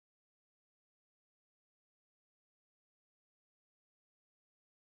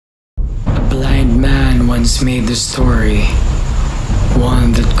A blind man once made the story,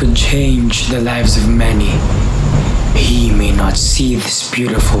 one that could change the lives of many. He may not see this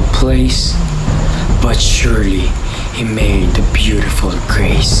beautiful place, but surely he made a beautiful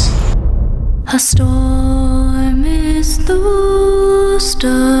grace. A storm is loosed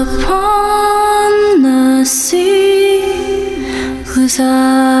upon the sea, whose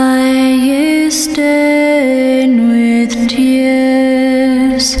eye is stained with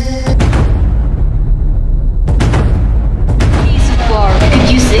tears. Please, War, we could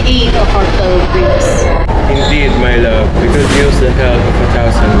use the aid of our fellow Greeks. Indeed, my love, we could use the help of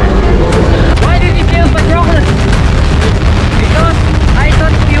 1,000 men. Why did you kill Patroclus? Because I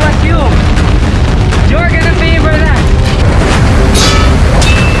thought he was you. You're gonna pay for that.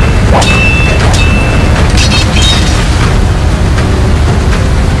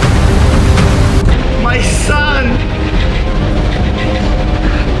 My son!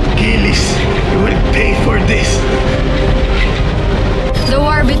 Achilles, you will pay for this. The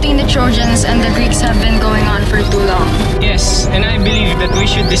war between the Trojans and the Greeks have been going on for too long. Yes, and I believe that we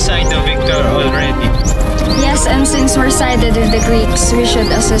should decide the victor already. Yes, and since we're sided with the Greeks, we should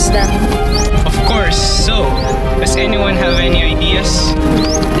assist them. Of course, so, does anyone have any ideas?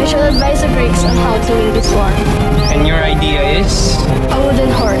 We shall advise the Greeks on how to win this war. And your idea is? A wooden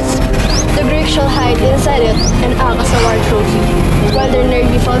horse. The Greeks shall hide inside it and act as a war trophy, while their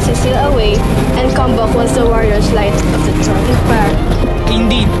nervy foes steal away and come back once the warriors light up the trophy fire.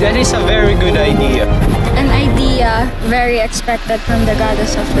 Indeed, that is a very good idea. An idea very expected from the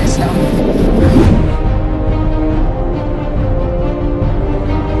goddess of wisdom.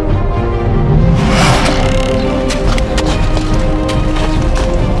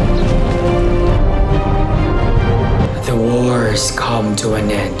 The wars come to an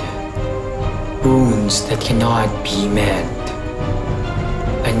end. Wounds that cannot be mended.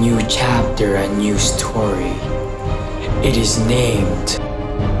 A new chapter, a new story. It is named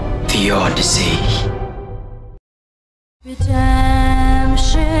the Odyssey.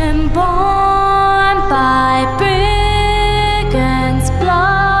 Redemption born.